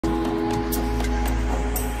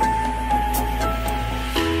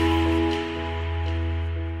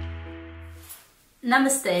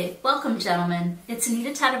Namaste. Welcome, gentlemen. It's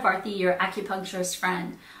Anita Tadavarthy, your acupuncturist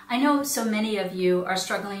friend. I know so many of you are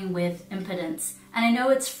struggling with impotence, and I know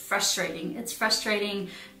it's frustrating. It's frustrating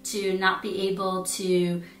to not be able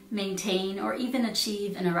to maintain or even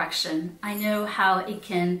achieve an erection. I know how it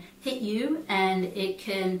can hit you, and it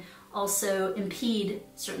can also impede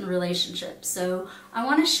certain relationships. So I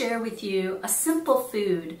want to share with you a simple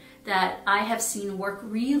food that I have seen work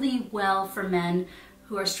really well for men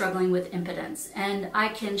who are struggling with impotence. And I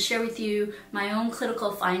can share with you my own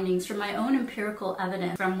clinical findings from my own empirical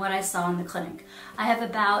evidence from what I saw in the clinic. I have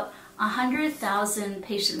about 100,000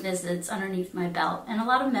 patient visits underneath my belt, and a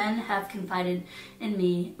lot of men have confided in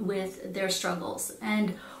me with their struggles.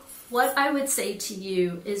 And what I would say to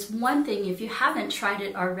you is, one thing, if you haven't tried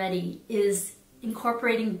it already, is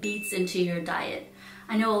incorporating beets into your diet.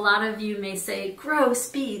 I know a lot of you may say, gross,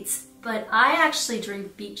 beets, but I actually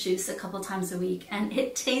drink beet juice a couple times a week and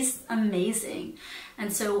it tastes amazing.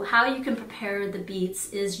 And so how you can prepare the beets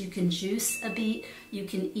is you can juice a beet, you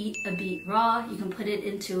can eat a beet raw, you can put it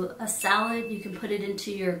into a salad, you can put it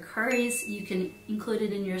into your curries, you can include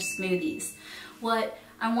it in your smoothies. What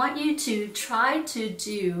I want you to try to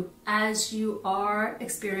do as you are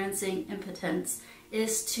experiencing impotence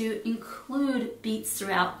is to include beets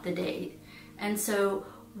throughout the day. And so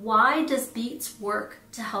why does beets work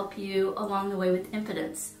to help you along the way with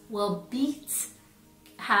impotence? Well, beets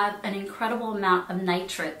have an incredible amount of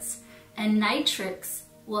nitrates, and nitrates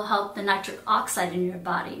will help the nitric oxide in your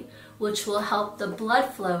body, which will help the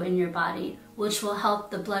blood flow in your body, which will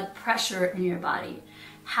help the blood pressure in your body.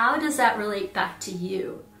 How does that relate back to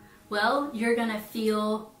you? Well, you're going to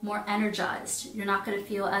feel more energized. You're not going to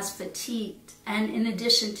feel as fatigued. And in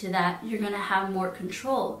addition to that, you're going to have more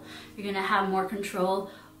control. You're going to have more control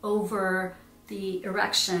over the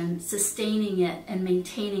erection, sustaining it and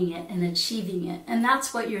maintaining it and achieving it. And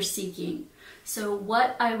that's what you're seeking. So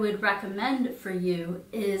what I would recommend for you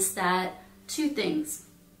is that two things.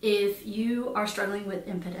 If you are struggling with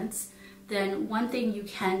impotence, then one thing you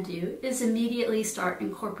can do is immediately start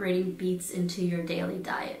incorporating beets into your daily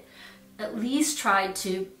diet. At least try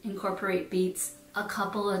to incorporate beets a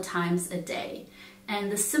couple of times a day.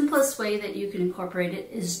 And the simplest way that you can incorporate it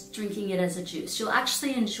is drinking it as a juice. You'll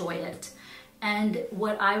actually enjoy it. And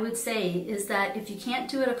what I would say is that if you can't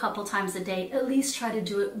do it a couple times a day, at least try to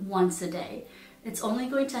do it once a day. It's only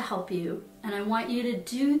going to help you. And I want you to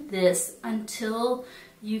do this until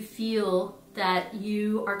you feel that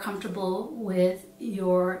you are comfortable with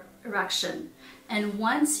your erection. And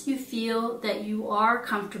once you feel that you are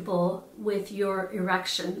comfortable with your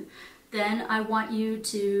erection, then I want you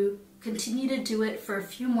to continue to do it for a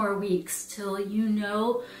few more weeks till you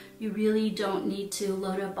know you really don't need to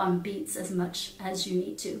load up on beets as much as you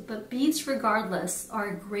need to. But beets, regardless, are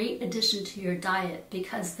a great addition to your diet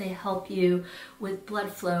because they help you with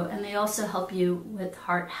blood flow and they also help you with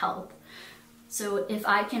heart health. So if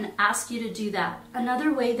I can ask you to do that.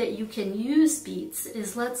 Another way that you can use beets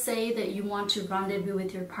is, let's say that you want to rendezvous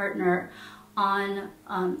with your partner on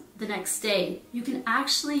the next day. You can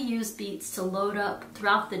actually use beets to load up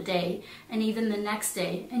throughout the day and even the next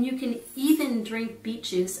day. And you can even drink beet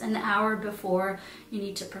juice an hour before you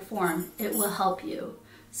need to perform. It will help you.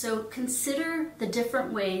 So consider the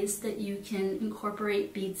different ways that you can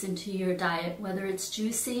incorporate beets into your diet, whether it's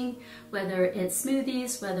juicing, whether it's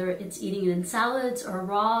smoothies, whether it's eating it in salads or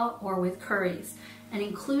raw or with curries. And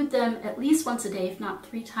include them at least once a day, if not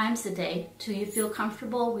 3 times a day, till you feel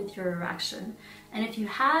comfortable with your erection. And if you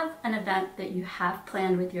have an event that you have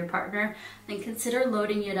planned with your partner, then consider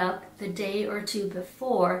loading it up the day or 2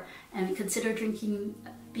 before, and consider drinking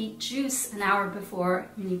beet juice an hour before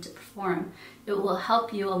you need to perform. It will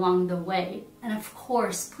help you along the way. And of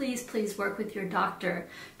course, please, please work with your doctor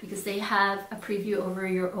because they have a preview over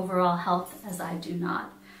your overall health, as I do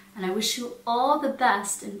not. And I wish you all the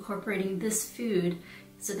best in incorporating this food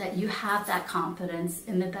so that you have that confidence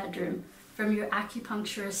in the bedroom. From your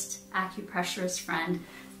acupuncturist, acupressurist friend,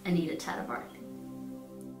 Anita Tadavarthy.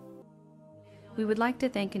 We would like to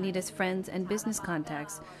thank Anita's friends and business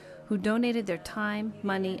contacts who donated their time,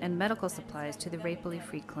 money, and medical supplies to the Rapely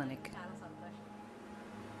Free Clinic.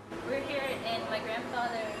 We're here in my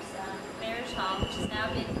grandfather's marriage home, which has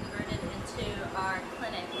now been converted into our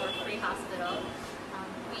clinic or free hospital.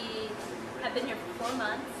 We have been here for 4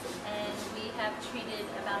 months, and we have treated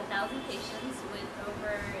about 1,000 patients with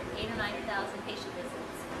over 8,000 or 9,000 patient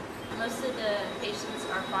visits. Most of the patients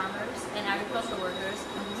are farmers and agricultural workers,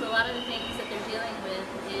 so a lot of the things that they're dealing with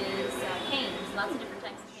is canes, lots of different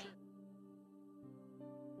types of